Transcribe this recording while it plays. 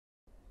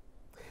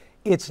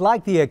It's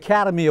like the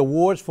Academy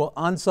Awards for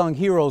Unsung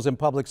Heroes in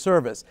Public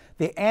Service.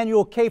 The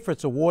annual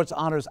Cafritz Awards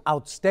honors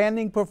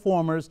outstanding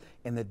performers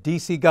in the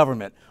D.C.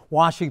 government.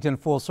 Washington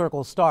Full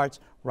Circle starts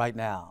right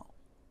now.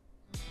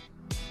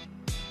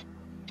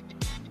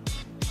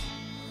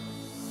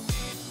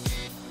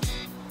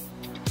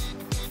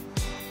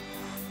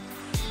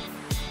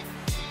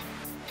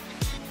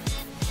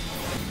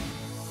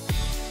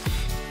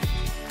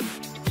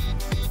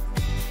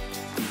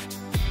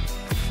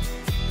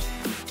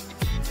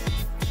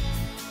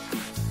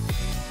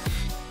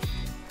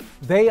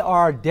 They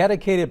are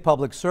dedicated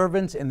public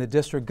servants in the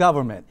district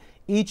government,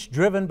 each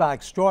driven by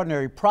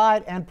extraordinary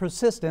pride and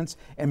persistence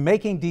in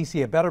making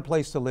D.C. a better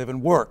place to live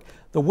and work,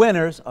 the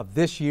winners of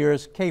this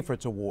year's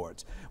Cafritz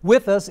Awards.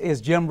 With us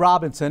is Jim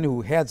Robinson,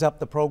 who heads up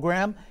the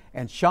program,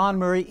 and Sean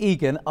Murray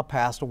Egan, a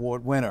past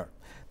award winner.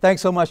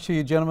 Thanks so much to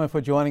you gentlemen for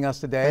joining us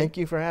today. Thank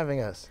you for having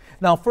us.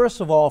 Now,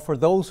 first of all, for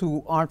those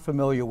who aren't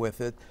familiar with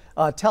it,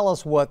 tell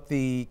us what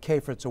the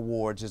Cafritz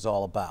Awards is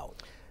all about.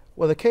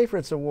 Well, the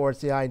Cafritz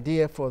Awards, the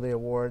idea for the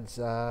awards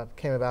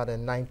came about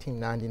in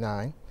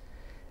 1999,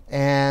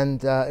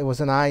 and it was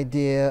an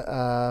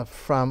idea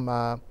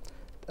from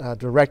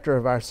director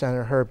of our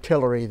center, Herb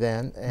Tillery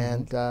then,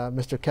 and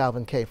Mr.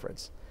 Calvin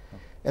Cafritz.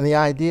 And the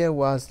idea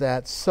was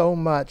that so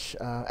much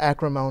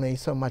acrimony,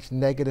 so much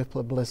negative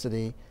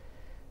publicity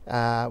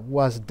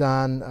was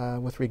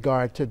done with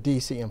regard to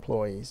DC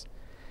employees,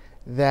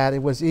 that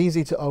it was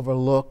easy to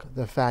overlook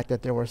the fact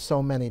that there were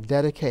so many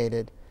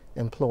dedicated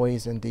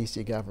employees in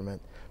DC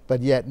government, but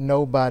yet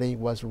nobody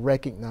was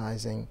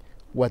recognizing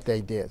what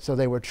they did. So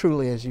they were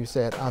truly, as you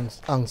said,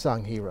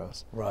 unsung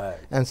heroes. Right.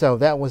 And so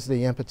that was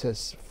the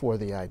impetus for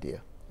the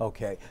idea.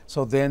 Okay.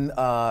 So then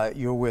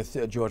you're with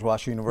George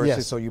Washington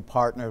University, Yes. so you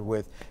partnered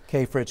with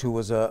Cafritz, who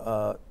was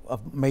a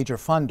major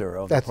funder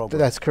of the program.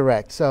 That's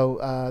correct.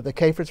 So the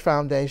Cafritz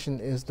Foundation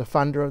is the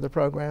funder of the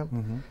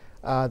program.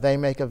 They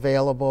make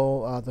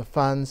available the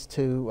funds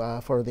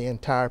for the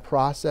entire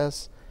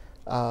process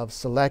of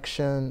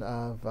selection,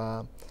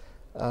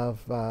 of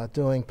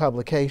doing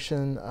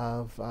publication,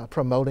 of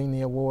promoting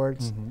the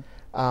awards.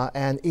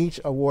 And each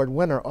award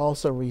winner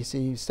also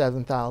receives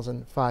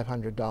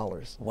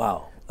 $7,500.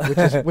 Wow.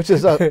 Which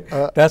is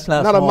that's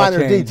not a minor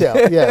change. detail.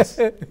 Yes,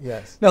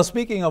 yes. Now,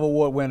 speaking of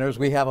award winners,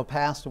 we have a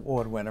past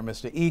award winner,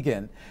 Mr.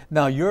 Egan.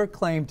 Now, your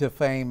claim to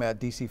fame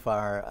at DC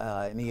Fire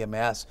and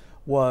EMS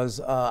was,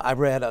 I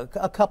read a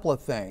couple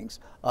of things.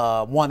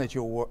 One, that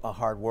you're a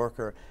hard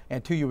worker,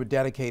 and two, you were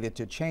dedicated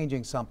to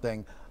changing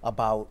something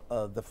about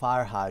the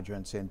fire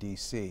hydrants in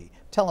DC.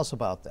 Tell us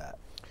about that.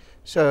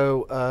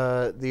 So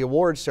the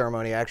awards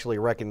ceremony actually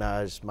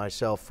recognized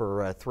myself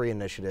for 3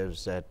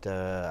 initiatives that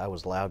I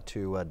was allowed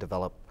to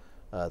develop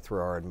through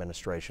our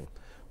administration.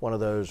 One of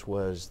those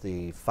was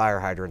the fire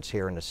hydrants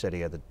here in the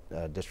city of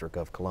the District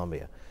of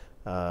Columbia.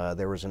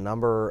 There was a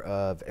number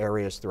of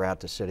areas throughout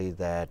the city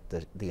that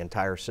the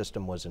entire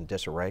system was in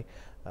disarray.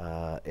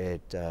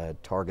 It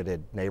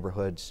targeted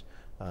neighborhoods.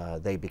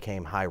 They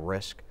became high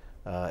risk.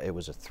 It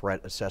was a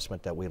threat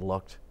assessment that we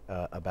looked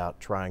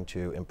about trying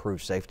to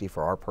improve safety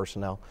for our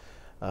personnel.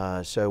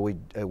 So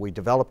we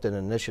developed an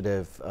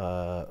initiative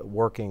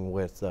working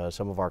with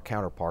some of our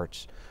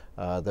counterparts,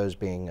 those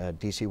being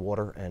DC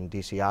Water and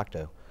DC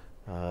Octo.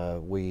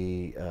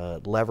 We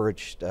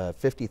leveraged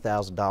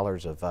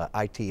 $50,000 of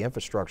IT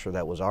infrastructure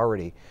that was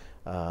already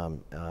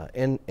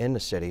in the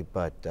city,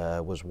 but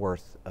was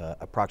worth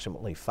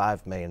approximately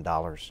 $5 million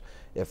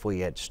if we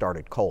had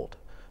started cold,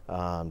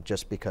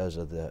 just because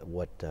of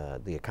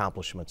the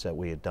accomplishments that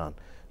we had done.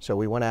 So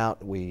we went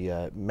out, we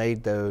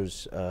made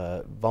those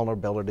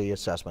vulnerability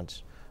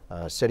assessments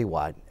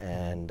citywide,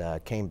 and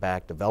came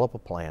back, developed a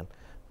plan.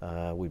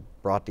 We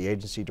brought the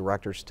agency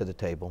directors to the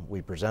table.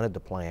 We presented the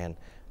plan,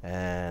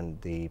 and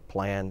the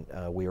plan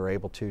we were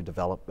able to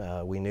develop.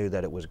 We knew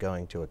that it was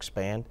going to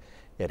expand.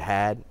 It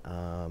had.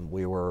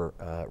 We were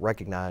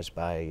recognized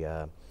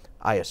by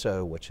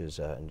ISO, which is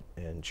an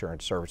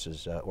insurance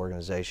services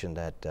organization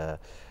that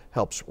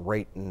helps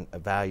rate and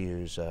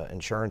values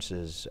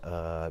insurances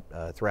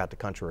throughout the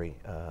country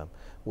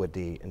with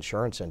the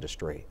insurance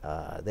industry.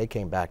 They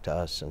came back to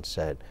us and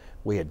said,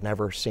 we had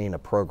never seen a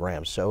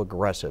program so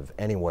aggressive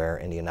anywhere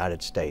in the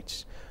United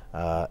States,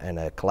 and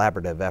a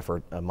collaborative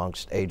effort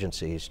amongst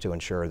agencies to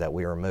ensure that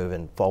we were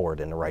moving forward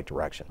in the right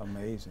direction.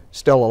 Amazing.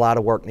 Still a lot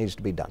of work needs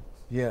to be done.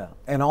 Yeah,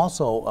 and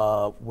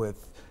also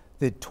with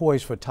the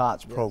Toys for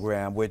Tots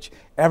program, which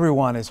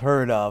everyone has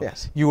heard of.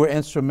 Yes. You were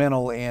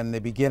instrumental in the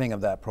beginning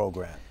of that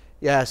program.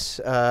 Yes,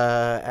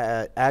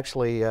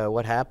 actually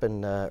what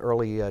happened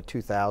early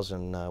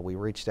 2000, we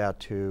reached out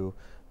to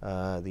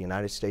the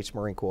United States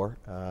Marine Corps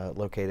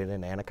located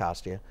in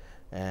Anacostia,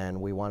 and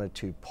we wanted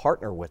to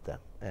partner with them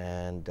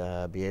and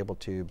be able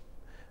to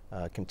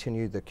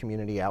continue the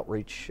community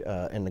outreach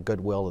and the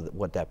goodwill of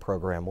what that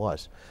program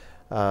was.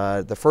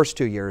 The first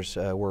 2 years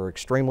were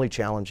extremely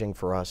challenging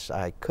for us.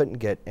 I couldn't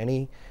get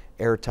any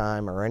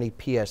airtime or any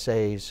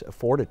PSAs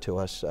afforded to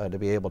us to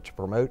be able to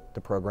promote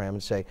the program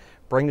and say,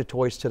 bring the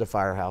toys to the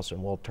firehouse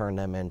and we'll turn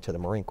them into the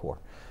Marine Corps.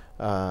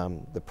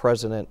 the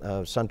president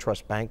of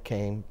SunTrust Bank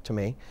came to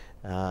me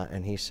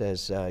and he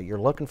says, "You're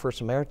looking for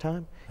some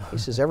airtime?" He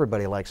says,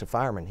 "Everybody likes a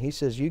fireman." He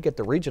says, "You get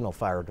the regional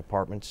fire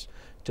departments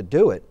to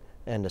do it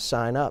and to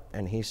sign up."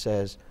 And he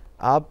says,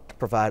 "I'll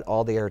provide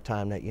all the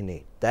airtime that you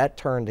need." That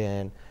turned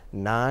in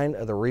 9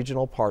 of the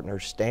regional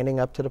partners standing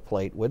up to the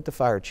plate with the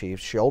fire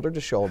chiefs, shoulder to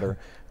shoulder,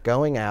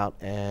 going out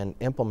and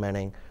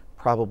implementing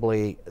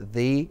probably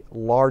the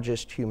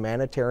largest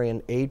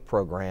humanitarian aid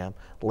program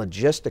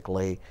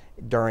logistically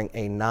during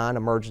a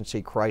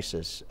non-emergency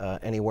crisis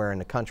anywhere in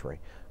the country.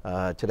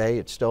 Today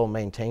it still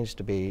maintains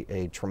to be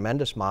a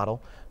tremendous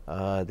model.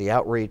 The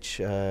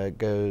outreach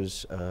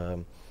goes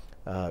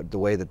the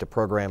way that the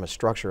program is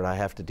structured. I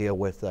have to deal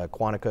with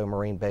Quantico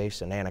Marine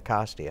Base and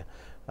Anacostia.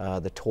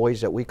 The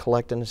toys that we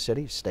collect in the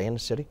city stay in the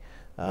city.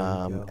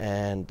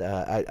 And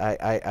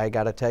I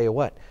got to tell you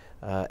what,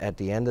 at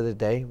the end of the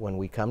day, when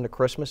we come to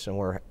Christmas and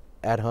we're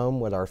at home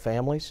with our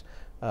families,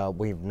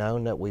 we've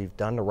known that we've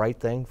done the right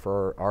thing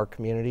for our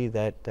community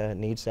that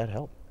needs that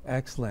help.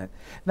 Excellent.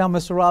 Now,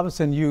 Mr.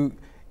 Robinson,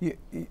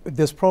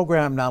 this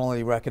program not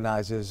only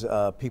recognizes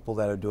people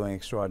that are doing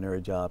extraordinary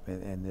job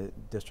in the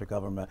district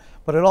government,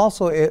 but it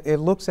also it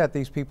looks at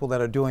these people that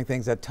are doing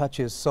things that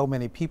touches so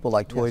many people,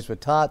 like Toys for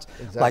Tots,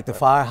 like the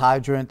fire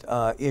hydrant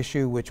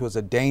issue, which was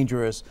a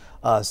dangerous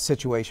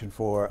situation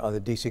for the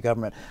DC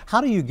government.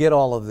 How do you get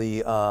all of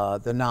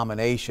the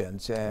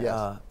nominations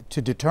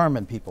to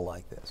determine people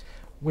like this?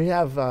 We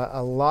have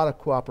a lot of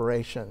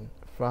cooperation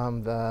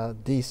from the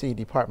DC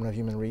Department of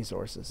Human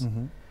Resources.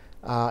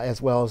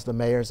 As well as the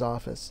mayor's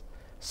office.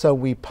 So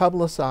we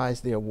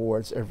publicize the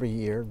awards every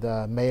year.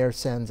 The mayor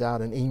sends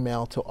out an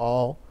email to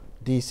all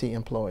DC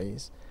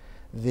employees.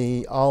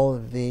 All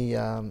of the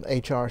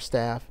HR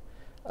staff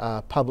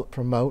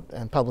promote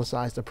and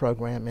publicize the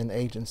program in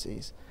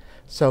agencies.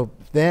 So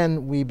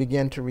then we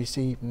begin to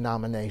receive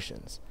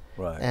nominations.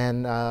 Right.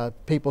 And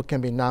people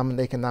can be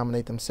they can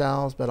nominate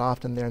themselves, but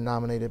often they're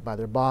nominated by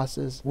their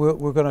bosses.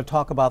 We're going to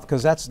talk about,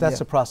 because that's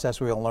the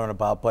process we'll learn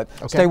about, but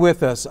stay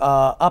with us.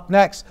 Up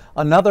next,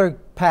 another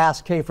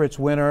past Cafritz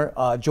winner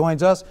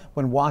joins us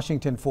when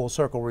Washington Full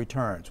Circle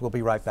returns. We'll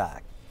be right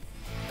back.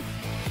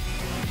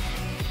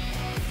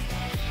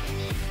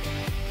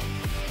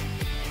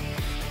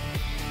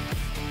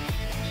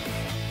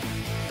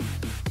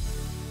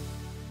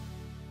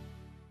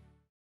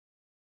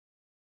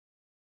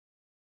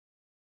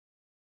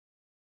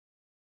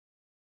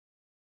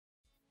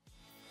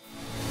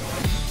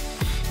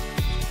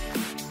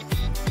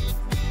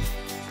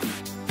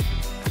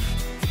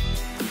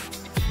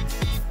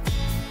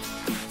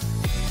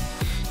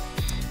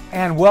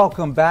 And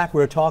welcome back.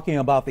 We're talking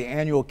about the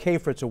annual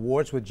Cafritz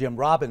Awards with Jim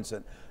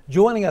Robinson.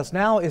 Joining us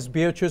now is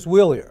Beatrice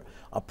Willier,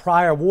 a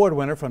prior award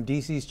winner from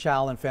DC's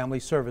Child and Family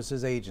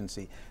Services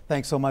Agency.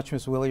 Thanks so much,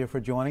 Ms. Willier,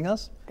 for joining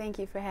us. Thank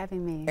you for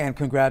having me. And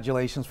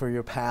congratulations for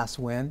your past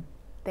win.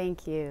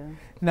 Thank you.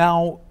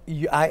 Now,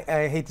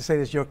 I hate to say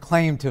this, your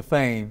claim to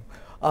fame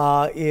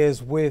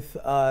is with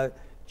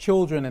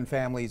children and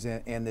families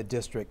in the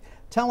district.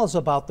 Tell us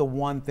about the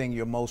one thing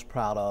you're most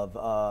proud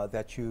of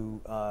that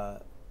you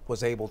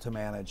was able to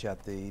manage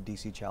at the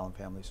DC Child and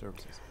Family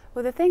Services.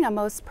 Well, the thing I'm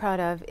most proud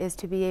of is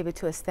to be able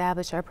to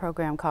establish our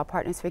program called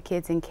Partners for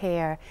Kids in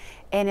Care,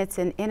 and it's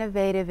an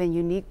innovative and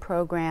unique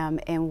program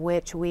in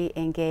which we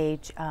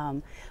engage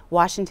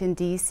Washington,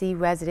 D.C.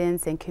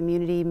 residents and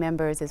community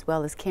members as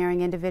well as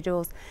caring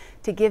individuals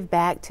to give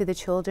back to the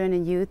children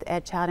and youth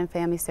at Child and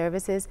Family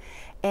Services,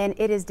 and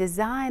it is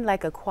designed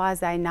like a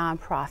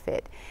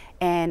quasi-nonprofit.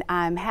 And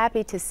I'm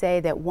happy to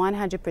say that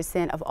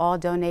 100% of all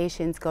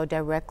donations go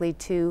directly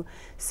to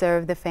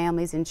serve the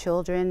families and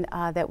children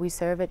that we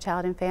serve at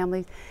Child and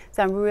Family.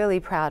 So I'm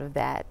really proud of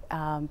that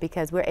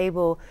because we're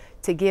able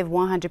to give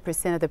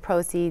 100% of the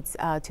proceeds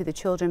to the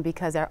children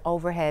because our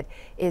overhead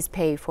is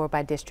paid for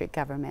by district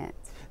government.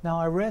 Now,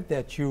 I read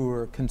that you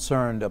were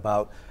concerned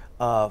about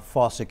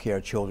foster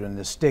care children,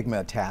 the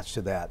stigma attached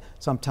to that.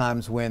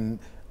 Sometimes when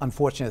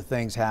unfortunate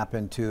things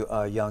happen to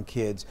young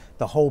kids,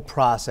 the whole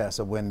process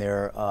of when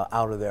they're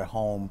out of their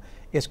home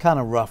is kind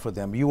of rough for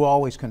them. You were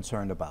always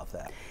concerned about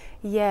that.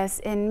 Yes,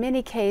 in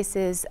many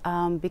cases,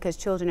 because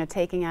children are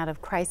taken out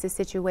of crisis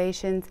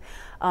situations,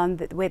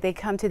 where they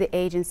come to the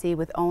agency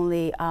with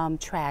only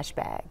trash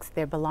bags,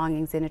 their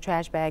belongings in a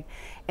trash bag.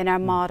 And our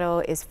motto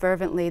is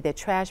fervently that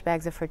trash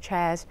bags are for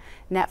trash,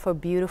 not for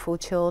beautiful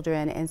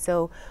children. And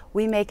so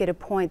we make it a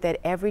point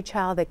that every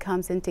child that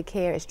comes into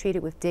care is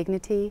treated with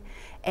dignity,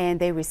 and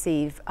they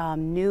receive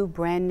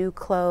brand new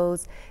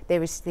clothes, they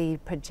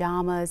receive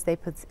pajamas, they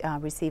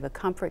receive a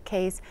comfort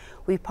case.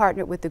 We've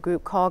partnered with a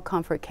group called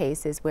Comfort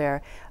Cases,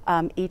 where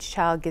each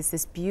child gets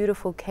this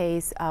beautiful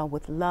case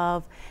with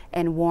love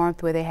and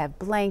warmth, where they have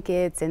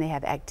blankets and they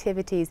have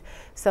activities,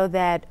 so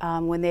that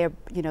when they're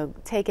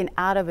taken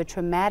out of a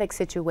traumatic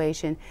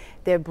situation,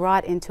 they're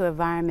brought into an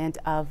environment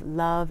of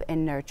love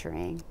and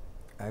nurturing.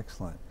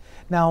 Excellent.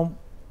 Now,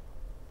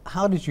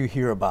 how did you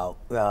hear about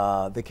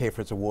the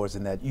Cafritz Awards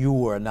and that you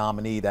were a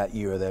nominee that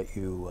year that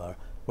you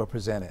were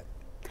presented?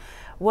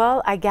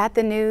 Well, I got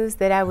the news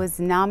that I was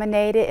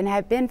nominated, and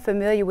had been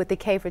familiar with the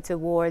Cafritz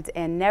Awards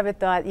and never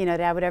thought, that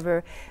I would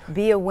ever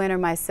be a winner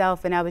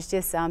myself. And I was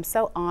just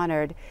so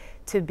honored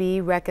to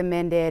be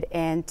recommended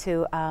and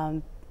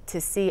to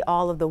see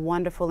all of the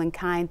wonderful and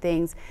kind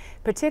things,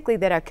 particularly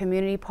that our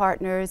community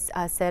partners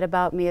said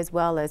about me, as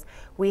well as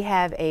we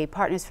have a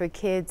Partners for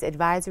Kids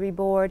advisory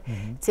board.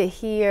 To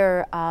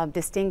hear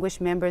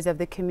distinguished members of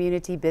the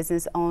community,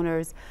 business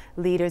owners,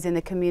 leaders in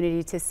the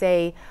community to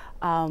say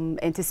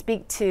and to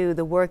speak to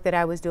the work that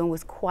I was doing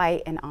was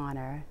quite an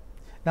honor.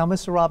 Now,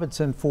 Mr.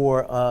 Robinson,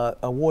 for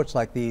awards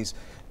like these,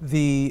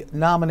 the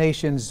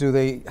nominations, do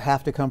they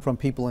have to come from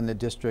people in the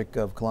District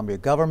of Columbia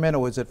government,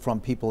 or is it from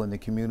people in the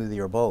community,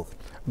 or both?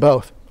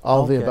 Both,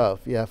 all of Okay. the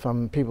above. Yeah,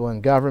 from people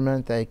in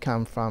government, they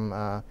come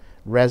from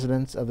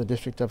residents of the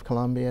District of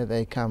Columbia,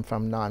 they come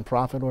from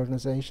nonprofit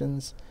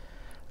organizations,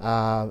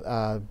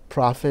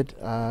 profit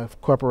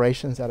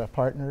corporations that are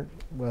partnered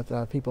with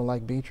people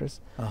like Beatrice.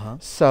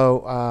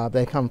 So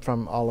they come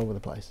from all over the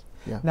place.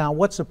 Yeah. Now,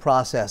 what's the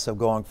process of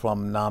going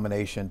from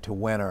nomination to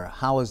winner?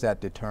 How is that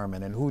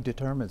determined, and who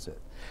determines it?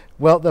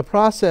 Well, the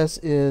process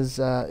is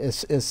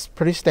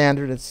pretty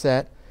standard. It's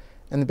set,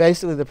 and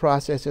basically the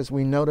process is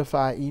we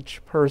notify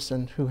each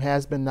person who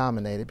has been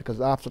nominated, because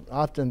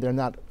often they're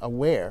not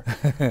aware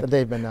that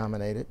they've been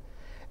nominated,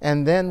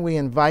 and then we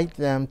invite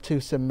them to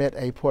submit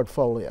a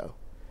portfolio.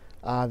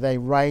 They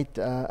write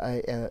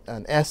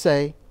an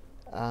essay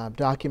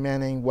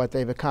documenting what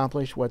they've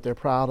accomplished, what they're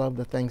proud of,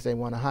 the things they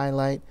want to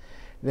highlight.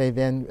 They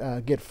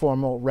then get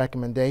formal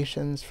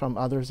recommendations from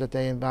others that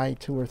they invite,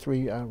 2 or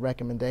 3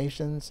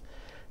 recommendations.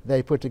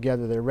 They put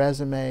together their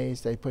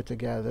resumes, they put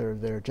together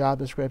their job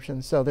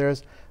descriptions. So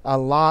there's a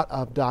lot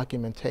of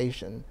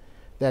documentation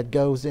that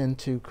goes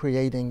into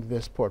creating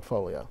this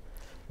portfolio.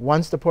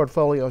 Once the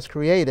portfolio is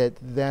created,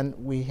 then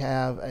we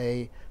have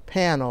a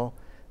panel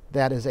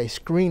that is a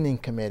screening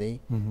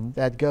committee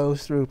that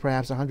goes through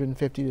perhaps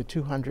 150 to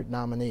 200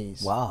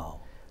 nominees.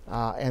 Wow.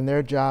 And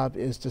their job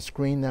is to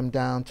screen them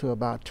down to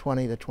about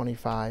 20 to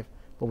 25,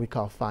 what we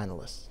call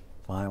finalists.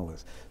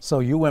 Finalists. So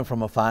you went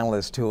from a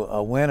finalist to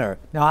a winner.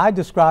 Now, I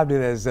described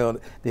it as the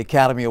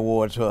Academy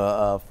Awards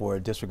for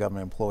district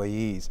government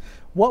employees.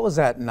 What was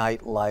that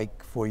night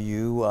like for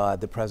you,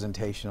 the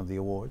presentation of the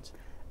awards?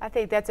 I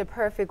think that's a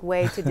perfect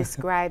way to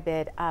describe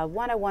it.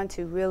 One, I want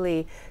to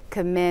really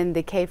commend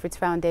the Cafritz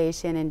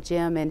Foundation and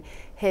Jim and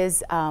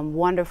his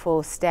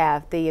wonderful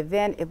staff. The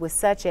event, it was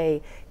such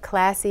a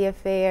classy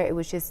affair. It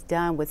was just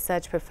done with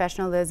such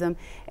professionalism,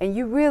 and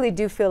you really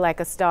do feel like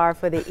a star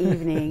for the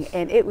evening.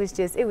 And it was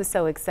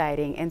so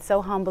exciting and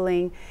so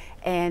humbling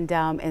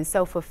and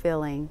so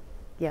fulfilling.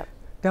 Yep.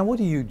 Now, what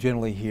do you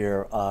generally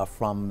hear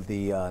from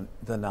the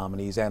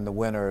nominees and the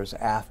winners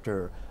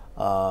after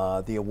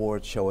the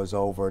awards show is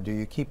over? Do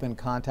you keep in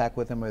contact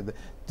with them, or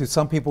do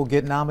some people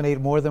get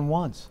nominated more than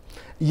once?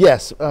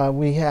 Yes,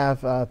 we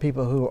have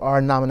people who are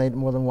nominated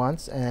more than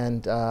once,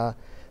 and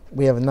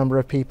we have a number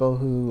of people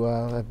who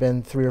have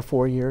been 3 or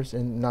 4 years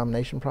in the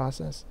nomination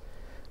process.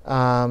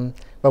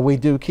 But we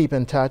do keep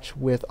in touch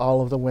with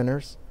all of the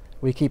winners.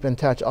 We keep in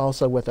touch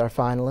also with our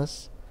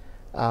finalists.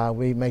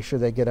 We make sure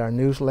they get our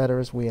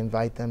newsletters. We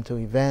invite them to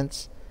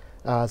events.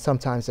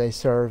 Sometimes they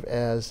serve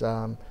as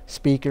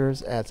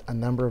speakers at a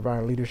number of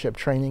our leadership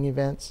training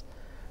events.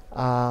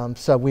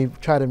 So we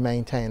try to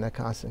maintain a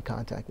constant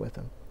contact with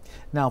them.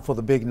 Now, for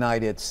the big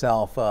night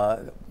itself,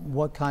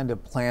 what kind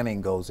of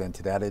planning goes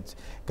into that? It's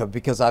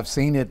because I've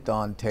seen it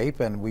on tape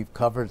and we've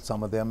covered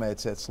some of them.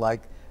 It's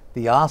like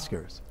the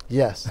Oscars.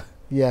 Yes,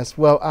 yes.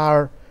 Well,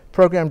 our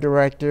program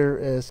director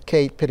is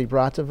Kate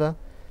Pitti-Bratova,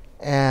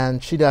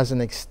 and she does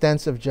an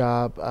extensive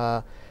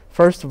job.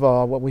 First of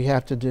all, what we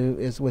have to do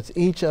is with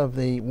each of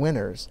the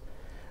winners,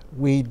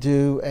 we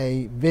do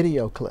a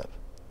video clip,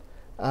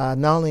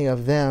 not only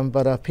of them,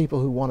 but of people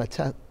who want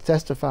to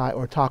testify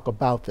or talk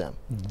about them.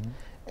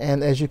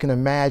 And as you can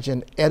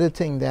imagine,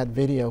 editing that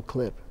video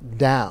clip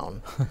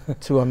down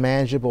to a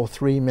manageable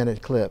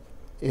 3-minute clip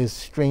is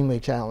extremely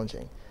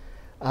challenging.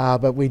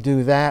 But we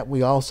do that.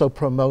 We also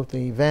promote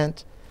the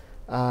event.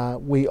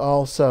 We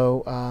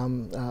also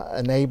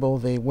enable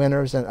the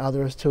winners and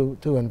others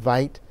to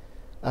invite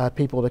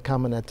people to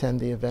come and attend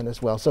the event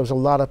as well. So there's a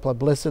lot of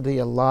publicity,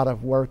 a lot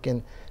of work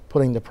in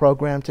putting the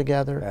program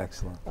together.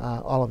 Excellent.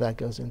 All of that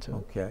goes into it.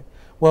 Okay.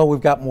 Well,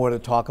 we've got more to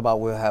talk about.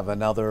 We'll have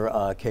another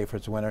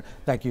Cafritz winner.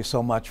 Thank you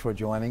so much for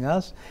joining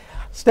us.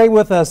 Stay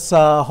with us.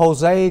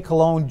 Jose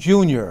Colon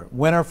Jr.,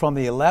 winner from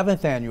the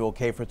 11th Annual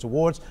Cafritz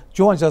Awards,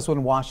 joins us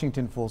when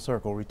Washington Full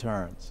Circle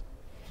returns.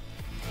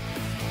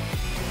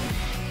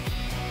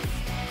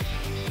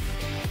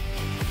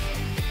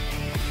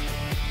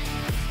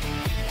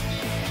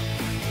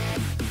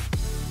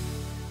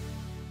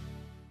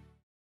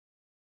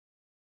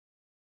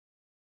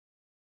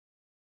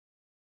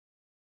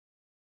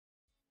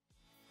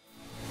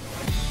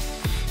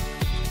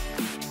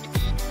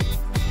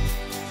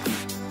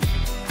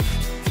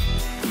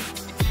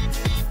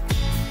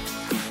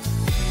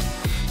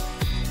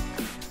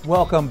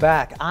 Welcome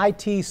back.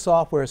 IT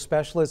software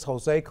specialist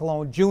Jose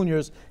Colon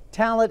Jr.'s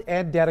talent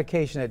and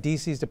dedication at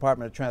DC's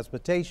Department of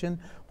Transportation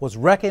was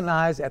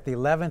recognized at the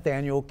 11th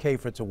Annual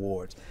Cafritz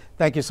Awards.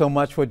 Thank you so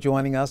much for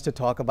joining us to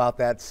talk about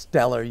that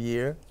stellar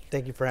year.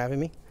 Thank you for having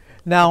me.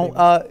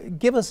 Now,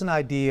 give us an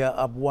idea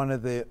of one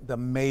of the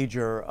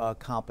major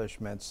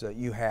accomplishments that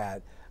you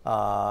had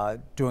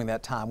during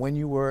that time when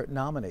you were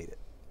nominated.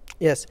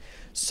 Yes,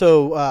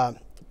 so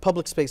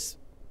public space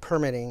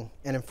permitting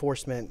and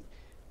enforcement,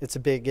 it's a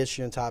big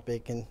issue and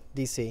topic in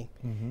DC.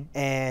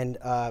 And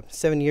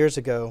 7 years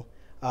ago,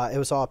 it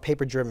was all a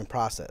paper-driven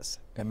process.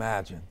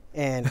 Imagine.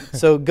 And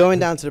so going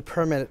down to the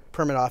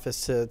permit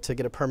office to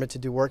get a permit to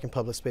do work in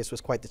public space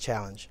was quite the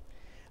challenge.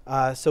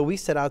 So we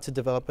set out to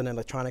develop an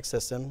electronic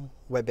system,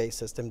 web-based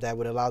system, that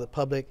would allow the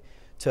public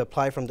to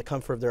apply from the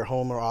comfort of their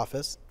home or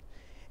office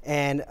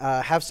and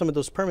have some of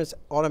those permits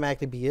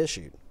automatically be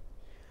issued.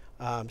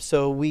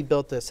 So we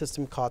built a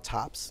system called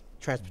TOPS,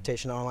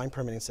 Transportation Online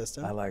Permitting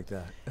System. I like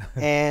that.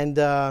 and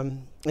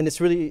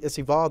it's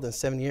evolved in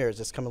 7 years.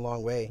 It's come a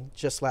long way.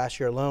 Just last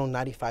year alone,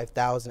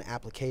 95,000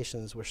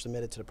 applications were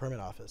submitted to the permit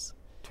office.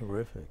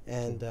 Terrific.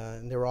 And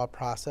they were all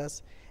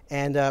processed.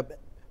 And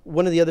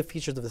one of the other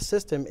features of the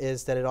system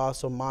is that it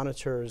also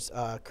monitors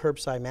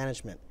curbside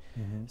management.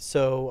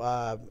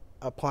 So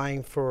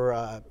applying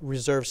for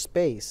reserved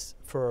space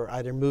for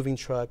either moving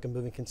truck, a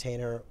moving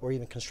container, or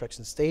even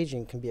construction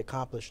staging can be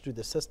accomplished through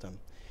the system.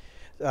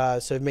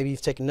 So maybe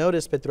you've taken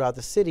notice, but throughout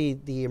the city,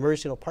 the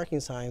emergency parking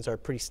signs are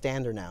pretty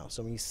standard now.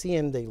 So when you see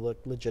them, they look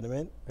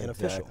legitimate and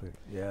official.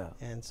 Yeah.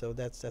 And so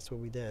that's what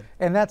we did.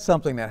 And that's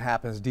something that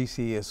happens.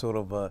 DC is sort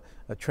of a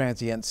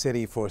transient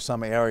city for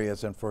some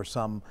areas and for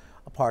some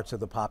parts of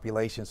the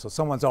population. So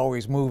someone's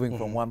always moving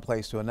from one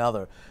place to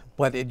another.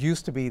 But it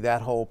used to be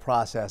that whole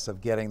process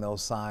of getting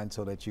those signs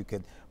so that you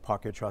could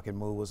park your truck and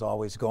move was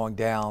always going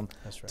down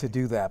to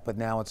do that. But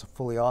now it's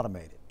fully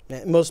automated.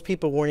 Most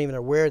people weren't even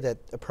aware that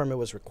a permit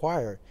was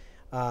required.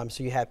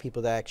 So you had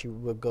people that actually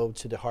would go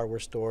to the hardware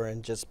store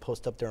and just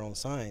post up their own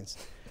signs.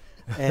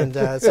 And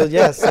so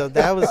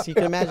that was, you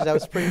can imagine,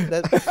 that's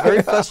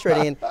very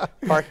frustrating.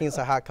 Parking is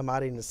a hot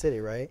commodity in the city,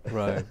 right?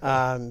 Right.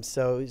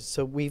 So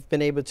we've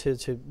been able to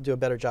do a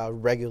better job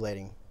of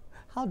regulating.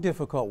 How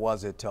difficult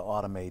was it to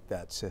automate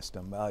that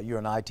system? You're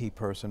an IT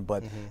person,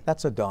 but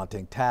that's a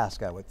daunting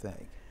task, I would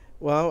think.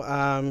 Well,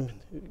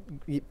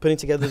 putting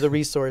together the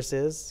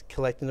resources,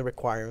 collecting the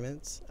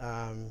requirements.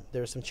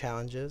 There were some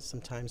challenges,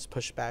 sometimes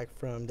pushback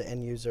from the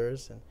end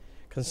users and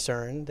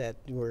concern that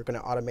we're going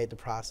to automate the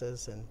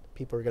process and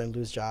people are going to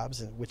lose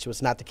jobs, which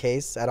was not the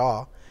case at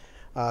all.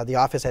 The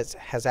office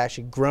has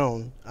actually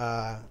grown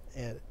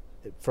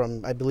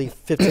from, I believe,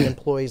 15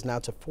 employees now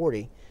to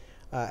 40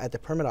 at the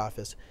permit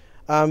office.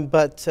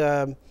 But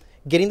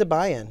getting the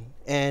buy-in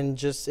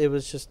and it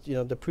was just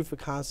the proof of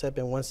concept,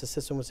 and once the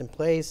system was in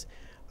place,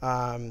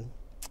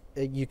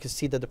 you could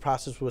see that the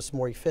process was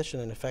more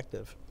efficient and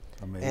effective.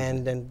 Amazing.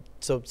 And then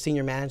so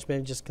senior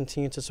management just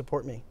continued to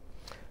support me.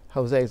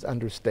 Jose is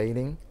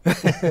understating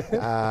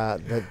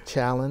the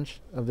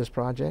challenge of this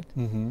project.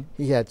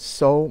 He had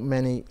so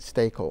many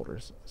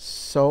stakeholders,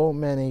 so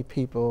many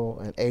people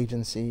and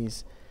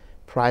agencies,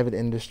 private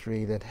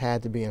industry that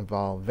had to be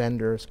involved,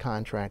 vendors,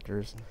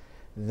 contractors,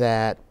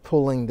 that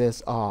pulling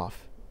this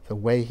off the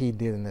way he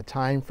did in the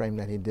time frame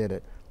that he did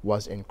it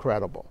was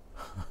incredible.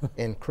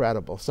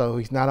 Incredible. So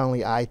he's not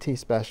only IT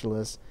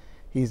specialist,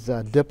 he's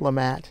a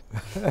diplomat,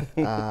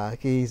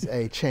 he's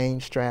a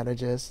change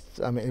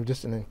strategist. I mean, it was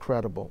just an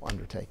incredible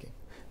undertaking.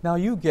 Now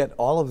you get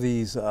all of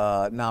these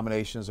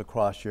nominations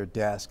across your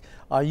desk.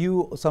 Are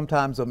you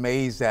sometimes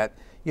amazed that,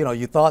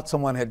 you thought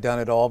someone had done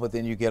it all, but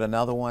then you get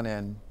another one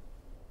and...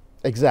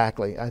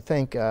 Exactly. I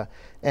think,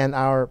 and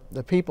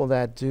the people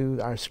that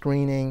do our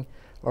screening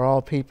are all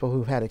people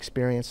who've had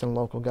experience in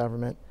local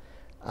government.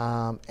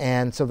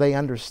 And so they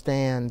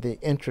understand the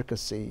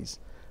intricacies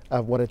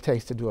of what it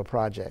takes to do a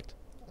project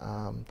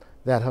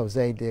that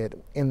Jose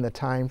did in the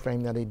time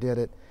frame that he did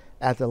it,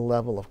 at the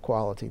level of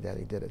quality that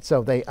he did it.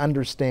 So they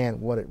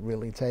understand what it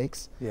really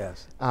takes.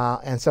 Yes.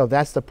 And so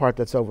that's the part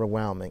that's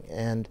overwhelming.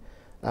 And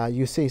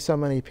you see so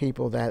many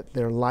people that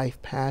their life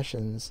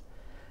passions,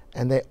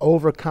 and they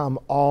overcome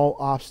all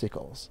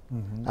obstacles,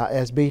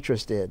 as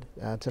Beatrice did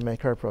to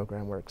make her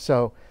program work.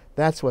 So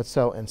that's what's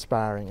so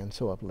inspiring and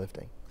so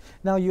uplifting.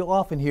 Now you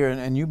often hear,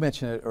 and you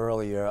mentioned it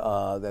earlier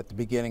at the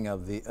beginning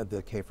of the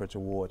Cafritz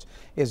Awards,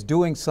 is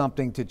doing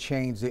something to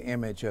change the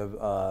image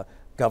of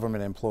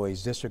government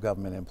employees, district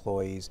government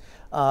employees.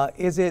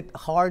 Is it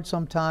hard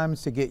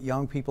sometimes to get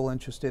young people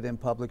interested in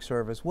public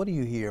service? What do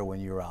you hear when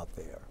you're out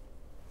there?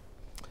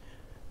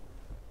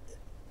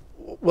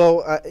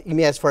 Well, you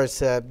mean as far as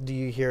do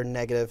you hear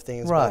negative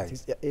things? Right.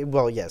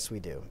 Well, yes, we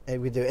do. And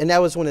we do. And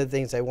that was one of the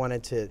things I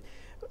wanted to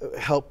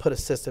help put a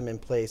system in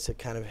place to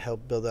kind of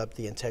help build up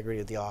the integrity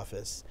of the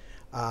office.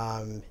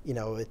 We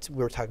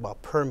were talking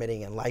about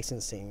permitting and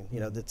licensing,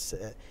 that's,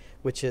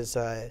 which is,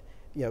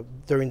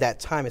 during that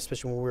time,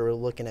 especially when we were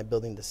looking at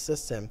building the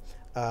system,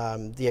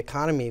 the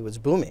economy was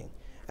booming.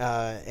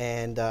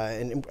 And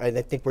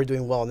I think we're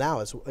doing well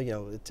now. As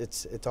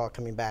it's all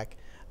coming back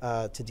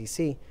to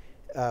DC.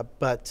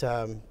 But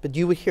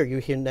you would hear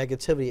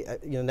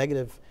negativity,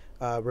 negative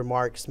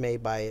remarks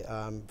made by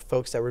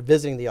folks that were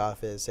visiting the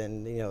office,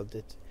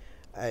 and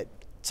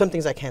some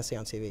things I can't say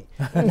on TV,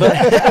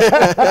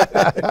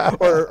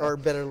 but, or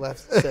better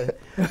left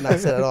not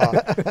said at all.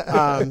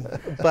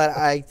 But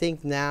I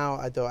think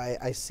now, though,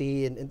 I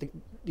see,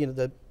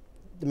 the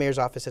mayor's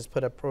office has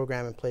put a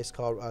program in place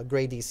called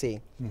Gray DC,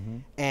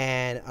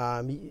 and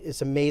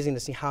it's amazing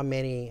to see how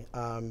many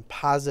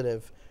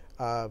positive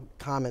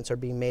comments are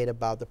being made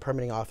about the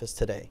permitting office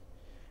today.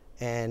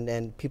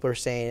 And people are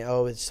saying,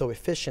 oh, it's so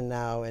efficient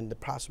now, and the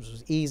process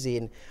was easy,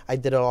 and I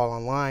did it all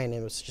online,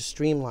 and it was just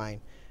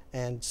streamlined.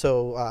 And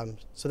so,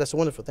 so that's a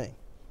wonderful thing.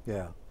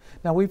 Yeah.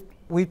 Now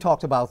we've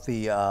talked about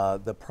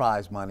the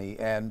prize money,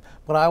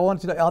 but I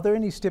wanted to know, are there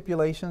any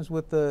stipulations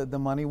with the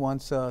money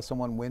once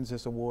someone wins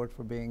this award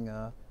for being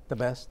the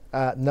best?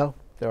 No,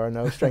 there are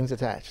no strings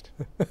attached.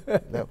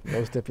 No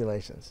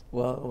stipulations.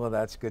 Well,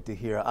 that's good to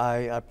hear. I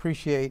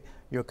appreciate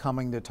your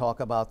coming to talk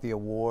about the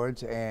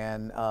awards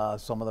and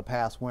some of the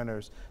past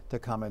winners to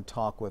come and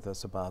talk with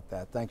us about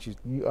that. Thank you.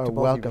 You are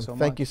welcome.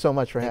 Thank you so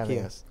much for having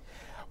us.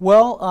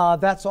 Well,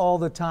 that's all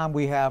the time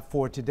we have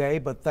for today,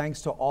 but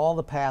thanks to all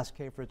the past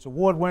Cafritz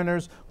Award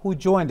winners who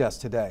joined us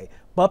today.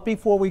 But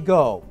before we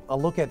go, a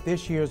look at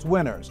this year's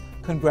winners.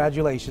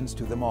 Congratulations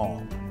to them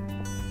all.